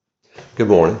Good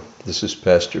morning. This is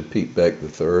Pastor Pete Beck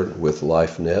III with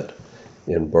LifeNet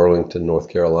in Burlington, North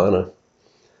Carolina.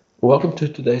 Welcome to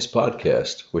today's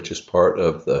podcast, which is part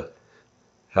of the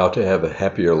How to Have a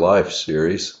Happier Life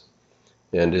series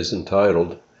and is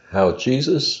entitled How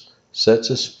Jesus Sets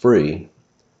Us Free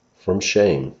from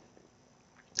Shame.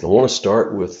 I want to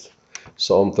start with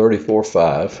Psalm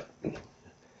 34:5.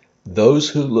 Those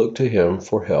who look to him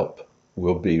for help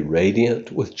will be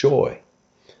radiant with joy.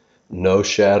 No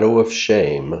shadow of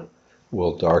shame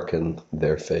will darken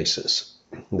their faces.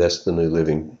 That's the New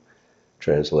Living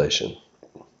Translation.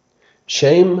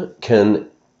 Shame can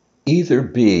either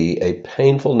be a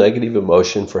painful negative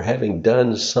emotion for having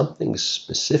done something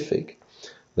specific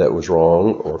that was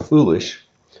wrong or foolish,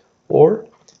 or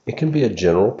it can be a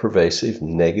general pervasive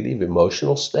negative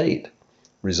emotional state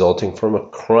resulting from a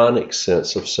chronic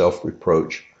sense of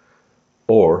self-reproach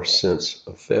or sense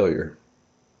of failure.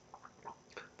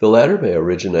 The latter may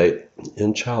originate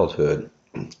in childhood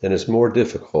and is more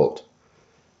difficult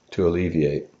to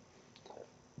alleviate.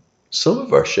 Some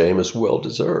of our shame is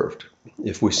well-deserved.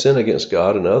 If we sin against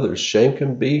God and others, shame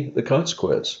can be the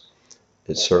consequence.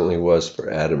 It certainly was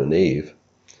for Adam and Eve.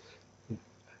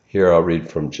 Here I'll read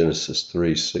from Genesis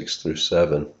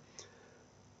 3:6-7.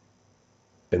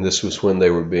 And this was when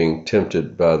they were being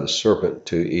tempted by the serpent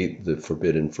to eat the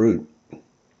forbidden fruit.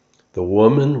 The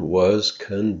woman was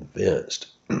convinced.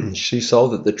 She saw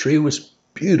that the tree was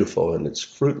beautiful and its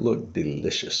fruit looked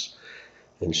delicious.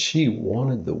 And she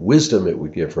wanted the wisdom it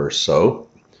would give her. So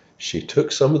she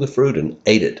took some of the fruit and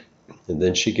ate it. And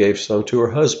then she gave some to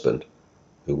her husband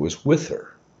who was with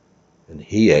her. And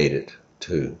he ate it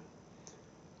too.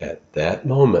 At that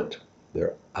moment,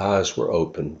 their eyes were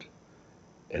opened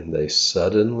and they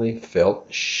suddenly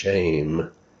felt shame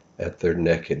at their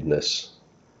nakedness.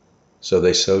 So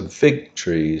they sewed fig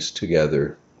trees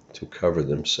together to cover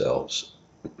themselves.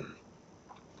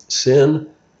 Sin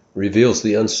reveals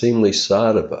the unseemly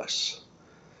side of us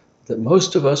that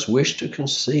most of us wish to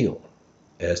conceal,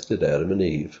 as did Adam and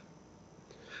Eve.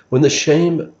 When the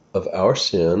shame of our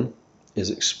sin is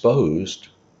exposed,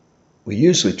 we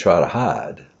usually try to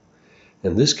hide,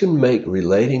 and this can make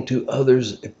relating to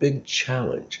others a big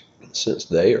challenge, since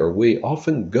they or we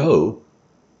often go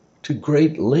to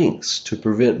great lengths to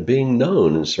prevent being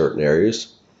known in certain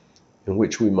areas in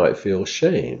which we might feel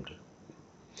shamed.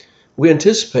 We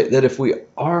anticipate that if we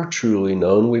are truly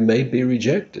known, we may be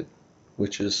rejected,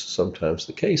 which is sometimes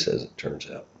the case, as it turns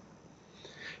out.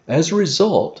 As a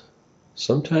result,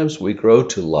 sometimes we grow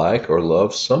to like or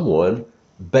love someone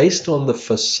based on the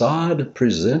façade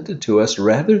presented to us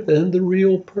rather than the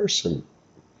real person.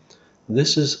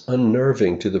 This is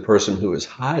unnerving to the person who is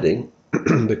hiding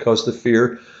because the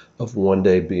fear of one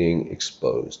day being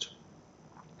exposed.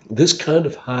 This kind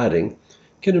of hiding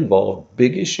can involve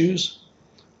big issues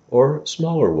or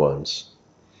smaller ones.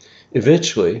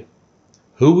 Eventually,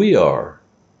 who we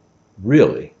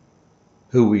really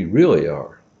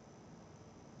are,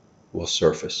 will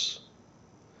surface.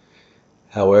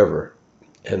 However,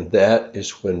 and that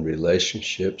is when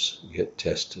relationships get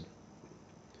tested.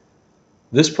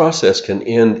 This process can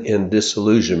end in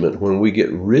disillusionment when we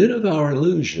get rid of our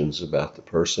illusions about the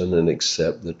person and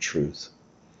accept the truth.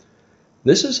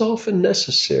 This is often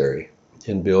necessary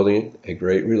in building a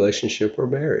great relationship or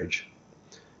marriage.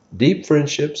 Deep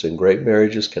friendships and great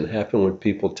marriages can happen when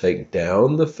people take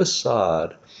down the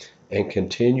facade and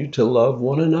continue to love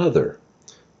one another,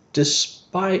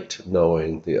 despite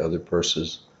knowing the other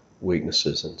person's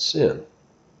weaknesses and sin.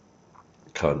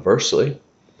 Conversely,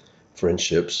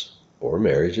 friendships or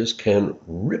marriages can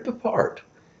rip apart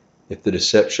if the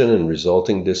deception and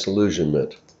resulting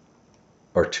disillusionment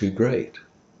are too great.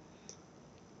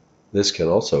 This can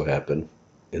also happen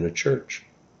in a church.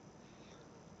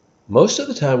 Most of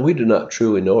the time, we do not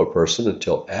truly know a person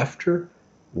until after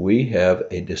we have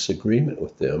a disagreement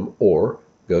with them or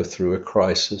go through a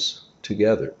crisis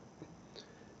together.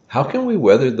 How can we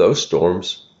weather those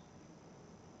storms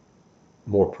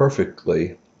more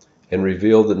perfectly and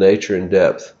reveal the nature and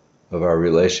depth of our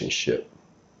relationship?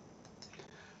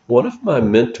 One of my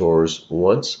mentors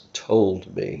once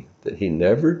told me that he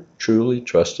never truly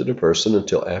trusted a person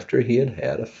until after he had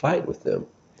had a fight with them.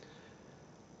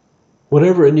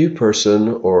 Whenever a new person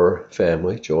or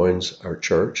family joins our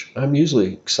church, I'm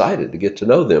usually excited to get to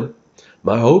know them.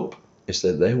 My hope is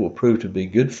that they will prove to be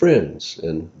good friends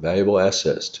and valuable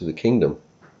assets to the kingdom.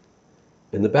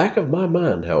 In the back of my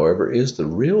mind, however, is the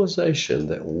realization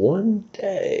that one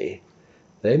day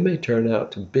they may turn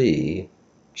out to be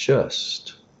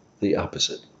just the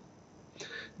opposite.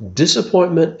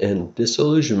 Disappointment and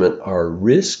disillusionment are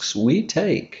risks we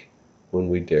take when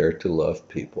we dare to love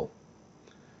people.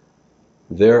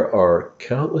 There are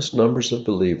countless numbers of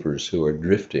believers who are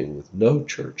drifting with no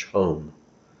church home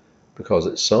because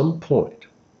at some point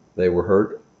they were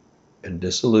hurt and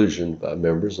disillusioned by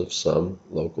members of some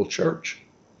local church.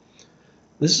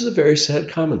 This is a very sad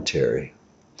commentary.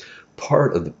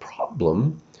 Part of the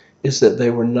problem is that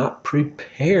they were not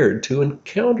prepared to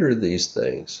encounter these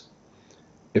things.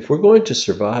 If we're going to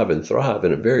survive and thrive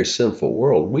in a very sinful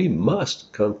world, we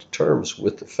must come to terms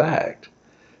with the fact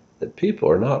that people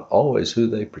are not always who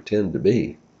they pretend to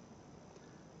be.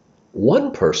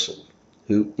 One person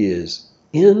who is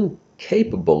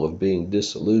incapable of being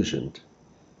disillusioned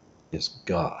is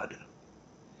God.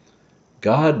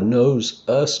 God knows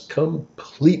us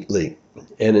completely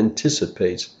and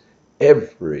anticipates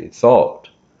every thought,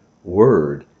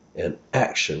 word, and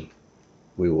action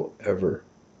we will ever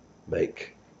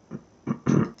make.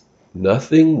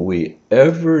 Nothing we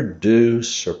ever do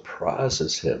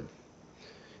surprises him.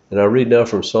 And I read now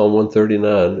from Psalm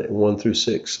 139, 1 through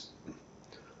 6.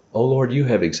 O Lord, you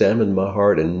have examined my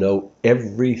heart and know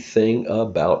everything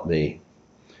about me.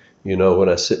 You know when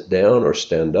I sit down or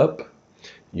stand up.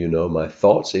 You know my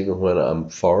thoughts even when I'm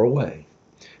far away.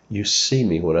 You see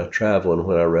me when I travel and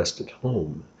when I rest at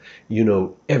home. You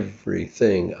know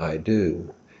everything I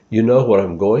do. You know what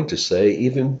I'm going to say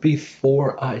even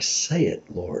before I say it,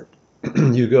 Lord.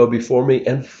 You go before me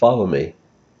and follow me.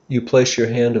 You place your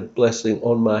hand of blessing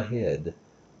on my head.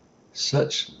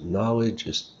 Such knowledge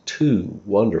is too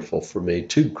wonderful for me,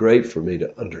 too great for me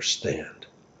to understand.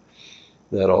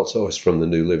 That also is from the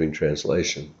New Living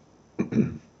Translation.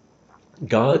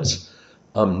 God's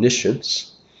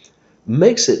omniscience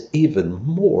makes it even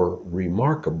more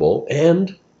remarkable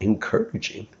and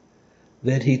encouraging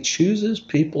that he chooses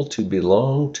people to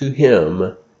belong to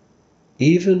him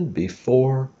even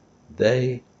before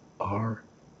they are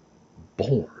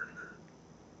born.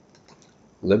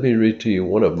 Let me read to you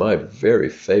one of my very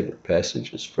favorite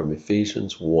passages from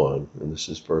Ephesians 1, and this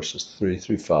is verses 3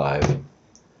 through 5.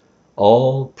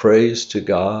 All praise to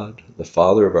God, the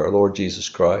Father of our Lord Jesus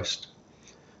Christ,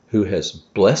 who has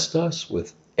blessed us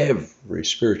with every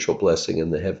spiritual blessing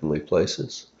in the heavenly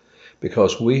places,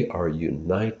 because we are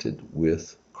united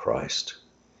with Christ.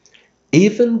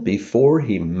 Even before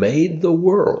he made the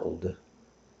world,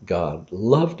 God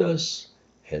loved us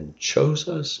and chose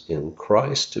us in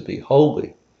Christ to be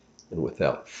holy and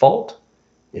without fault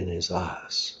in his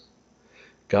eyes.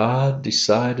 God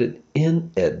decided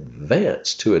in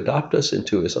advance to adopt us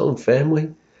into his own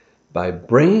family by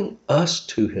bringing us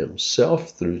to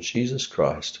himself through Jesus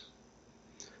Christ.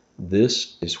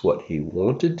 This is what he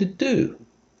wanted to do,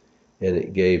 and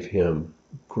it gave him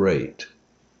great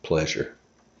pleasure.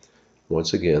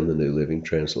 Once again, the New Living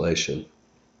Translation.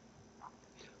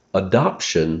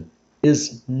 Adoption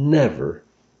is never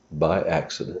by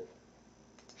accident.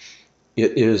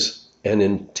 It is an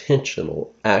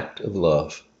intentional act of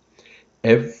love.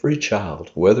 Every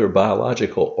child, whether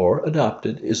biological or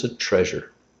adopted, is a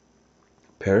treasure.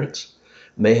 Parents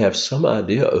may have some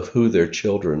idea of who their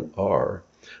children are,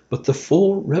 but the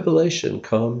full revelation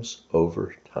comes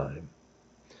over time.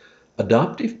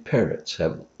 Adoptive parents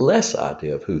have less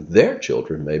idea of who their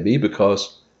children may be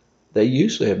because they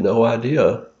usually have no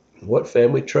idea what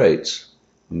family traits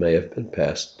may have been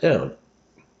passed down.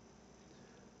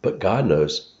 But God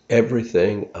knows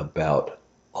everything about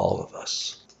all of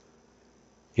us.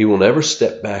 He will never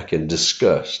step back in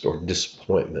disgust or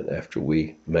disappointment after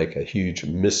we make a huge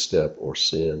misstep or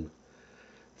sin,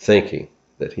 thinking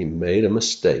that he made a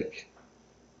mistake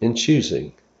in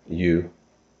choosing you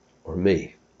or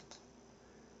me.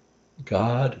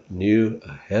 God knew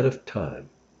ahead of time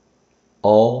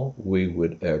all we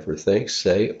would ever think,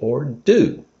 say, or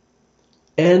do,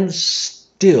 and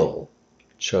still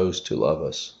chose to love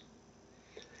us.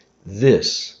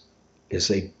 This is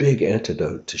a big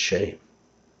antidote to shame.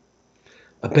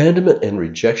 Abandonment and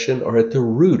rejection are at the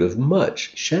root of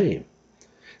much shame.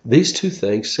 These two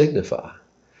things signify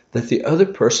that the other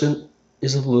person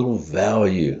is of little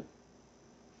value.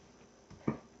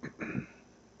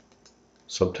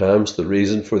 Sometimes the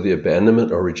reason for the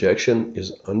abandonment or rejection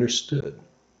is understood.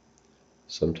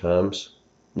 Sometimes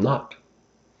not.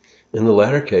 In the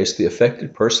latter case, the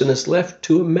affected person is left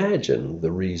to imagine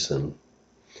the reason.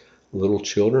 Little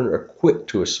children are quick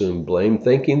to assume blame,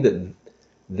 thinking that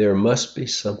there must be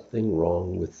something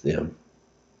wrong with them.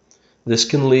 This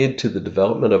can lead to the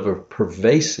development of a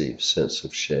pervasive sense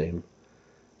of shame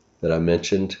that I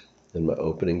mentioned in my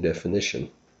opening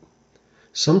definition.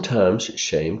 Sometimes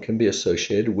shame can be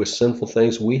associated with sinful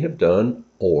things we have done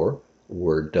or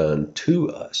were done to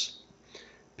us.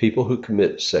 People who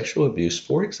commit sexual abuse,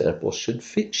 for example, should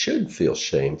feel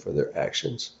shame for their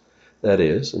actions. That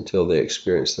is, until they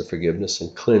experience the forgiveness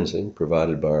and cleansing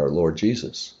provided by our Lord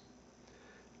Jesus.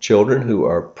 Children who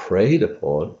are preyed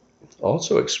upon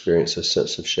also experience a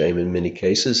sense of shame in many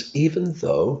cases, even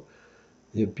though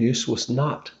the abuse was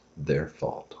not their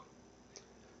fault.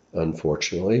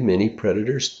 Unfortunately, many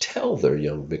predators tell their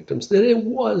young victims that it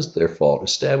was their fault,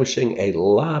 establishing a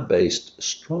lie-based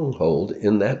stronghold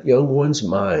in that young one's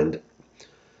mind.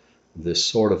 This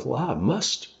sort of lie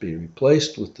must be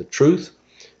replaced with the truth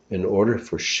in order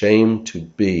for shame to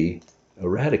be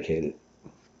eradicated.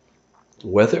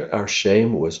 Whether our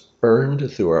shame was earned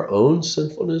through our own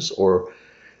sinfulness or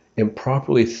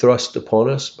improperly thrust upon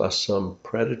us by some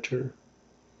predator,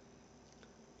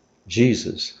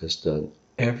 Jesus has done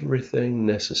everything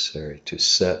necessary to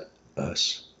set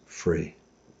us free.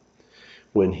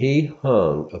 When he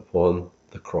hung upon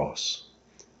the cross,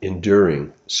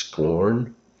 enduring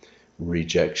scorn,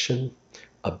 rejection,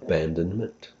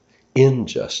 abandonment,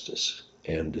 injustice,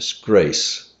 and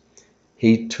disgrace,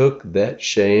 he took that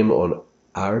shame on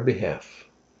our behalf,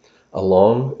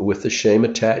 along with the shame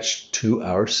attached to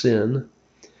our sin.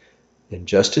 And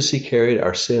just as he carried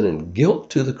our sin and guilt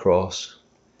to the cross,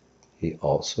 he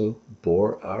also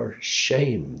bore our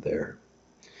shame there.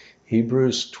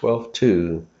 Hebrews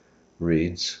 12:2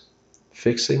 reads,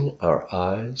 "Fixing our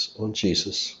eyes on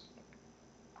Jesus,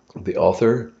 the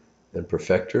author and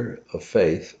perfecter of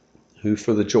faith, who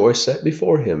for the joy set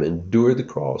before him endured the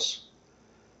cross,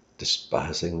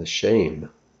 despising the shame,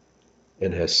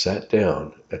 and has sat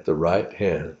down at the right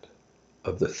hand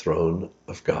of the throne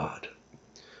of God."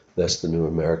 That's the New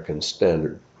American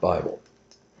Standard Bible.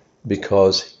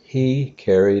 Because he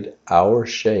carried our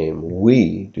shame,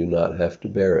 we do not have to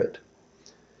bear it.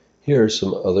 Here are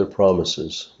some other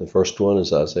promises. The first one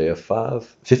is Isaiah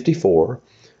 54,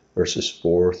 verses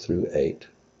 4 through 8.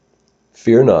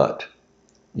 "Fear not,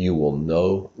 you will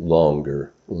no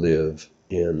longer live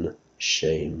in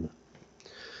shame.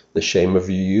 The shame of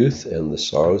your youth and the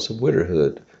sorrows of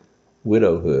widowhood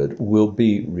will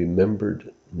be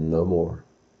remembered no more.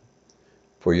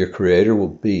 For your Creator will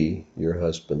be your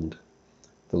husband.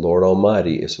 The Lord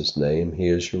Almighty is his name. He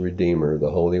is your Redeemer,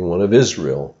 the Holy One of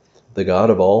Israel, the God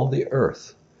of all the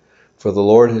earth. For the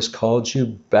Lord has called you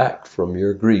back from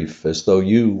your grief, as though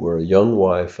you were a young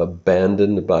wife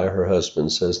abandoned by her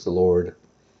husband, says the Lord.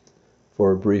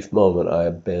 For a brief moment I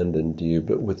abandoned you,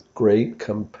 but with great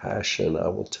compassion I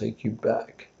will take you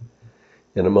back.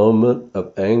 In a moment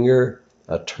of anger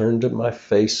I turned my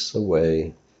face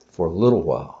away for a little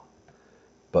while.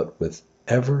 But with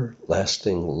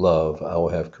everlasting love I will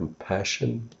have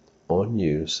compassion on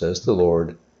you, says the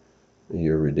Lord,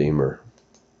 your Redeemer."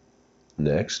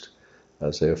 Next,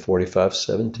 Isaiah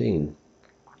 45:17.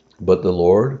 "But the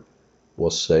Lord will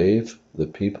save the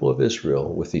people of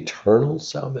Israel with eternal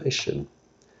salvation.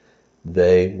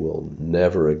 They will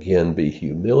never again be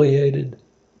humiliated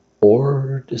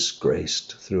or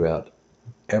disgraced throughout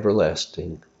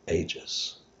everlasting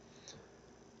ages."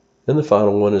 And the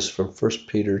final one is from 1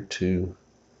 Peter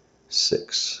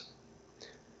 2:6.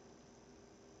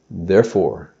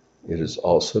 "Therefore, it is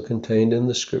also contained in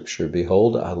the scripture,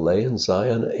 Behold, I lay in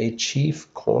Zion a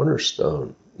chief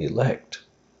cornerstone, elect,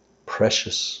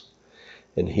 precious,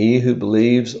 and he who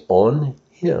believes on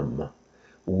him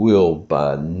will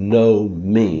by no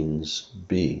means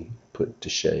be put to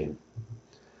shame."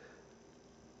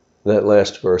 That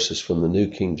last verse is from the New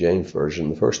King James Version.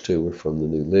 The first two were from the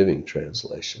New Living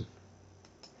Translation.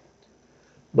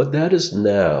 But that is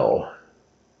now.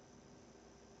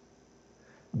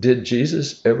 Did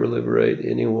Jesus ever liberate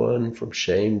anyone from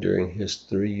shame during his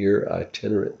 3-year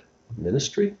itinerant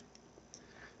ministry?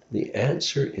 The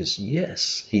answer is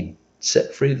yes. He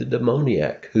set free the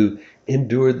demoniac who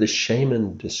endured the shame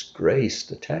and disgrace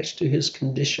attached to his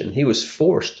condition. He was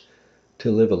forced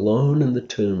to live alone in the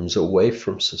tombs, away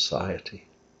from society.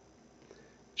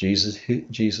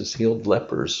 Jesus healed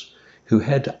lepers who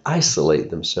had to isolate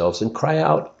themselves and cry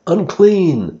out,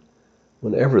 "Unclean,"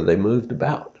 whenever they moved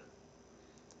about.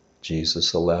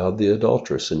 Jesus allowed the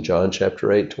adulteress in John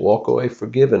chapter 8 to walk away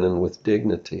forgiven and with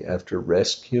dignity after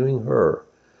rescuing her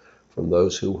from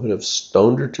those who would have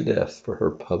stoned her to death for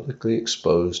her publicly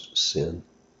exposed sin.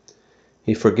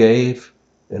 He forgave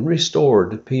and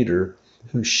restored Peter,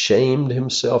 who shamed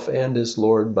himself and his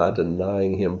Lord by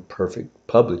denying him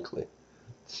publicly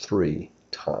 3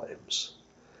 times.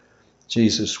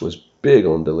 Jesus was big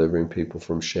on delivering people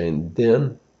from shame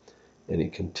then, and he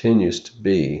continues to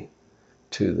be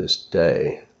to this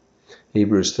day.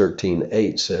 Hebrews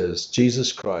 13:8 says,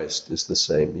 "Jesus Christ is the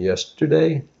same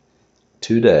yesterday,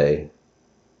 today,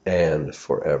 and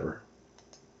forever."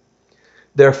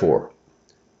 Therefore,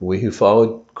 we who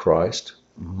followed Christ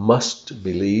must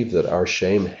believe that our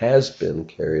shame has been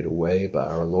carried away by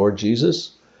our Lord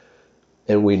Jesus,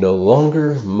 and we no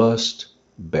longer must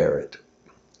bear it.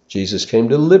 Jesus came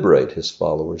to liberate his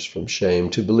followers from shame.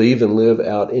 To believe and live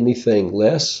out anything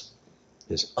less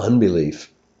is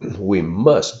unbelief. We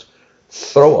must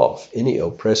throw off any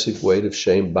oppressive weight of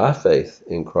shame by faith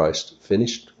in Christ's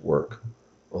finished work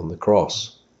on the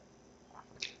cross.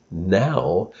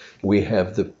 Now we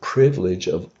have the privilege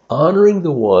of honoring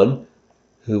the one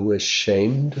who was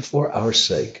shamed for our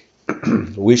sake.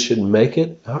 We should make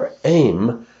it our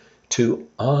aim to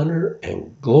honor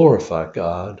and glorify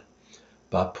God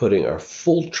by putting our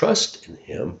full trust in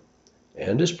him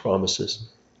and his promises,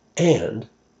 and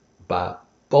by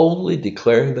boldly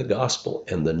declaring the gospel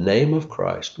and the name of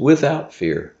Christ without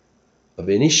fear of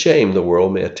any shame the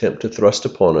world may attempt to thrust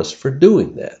upon us for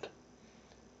doing that.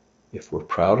 If we're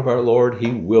proud of our Lord,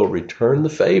 he will return the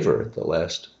favor at the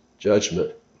last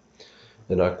judgment.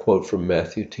 And I quote from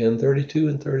Matthew 10:32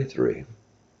 and 33.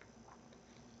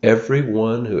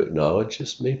 Everyone who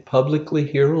acknowledges me publicly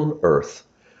here on earth,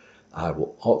 I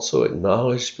will also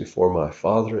acknowledge before my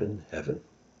Father in heaven.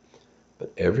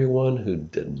 But everyone who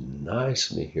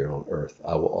denies me here on earth,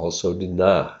 I will also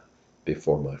deny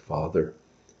before my Father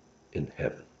in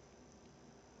heaven.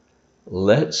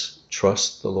 Let's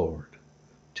trust the Lord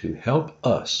to help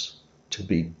us to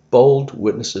be bold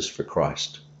witnesses for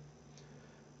Christ.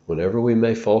 Whenever we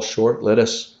may fall short, let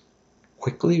us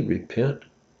quickly repent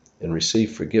and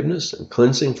receive forgiveness and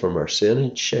cleansing from our sin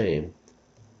and shame,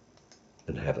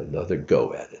 and have another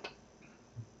go at it.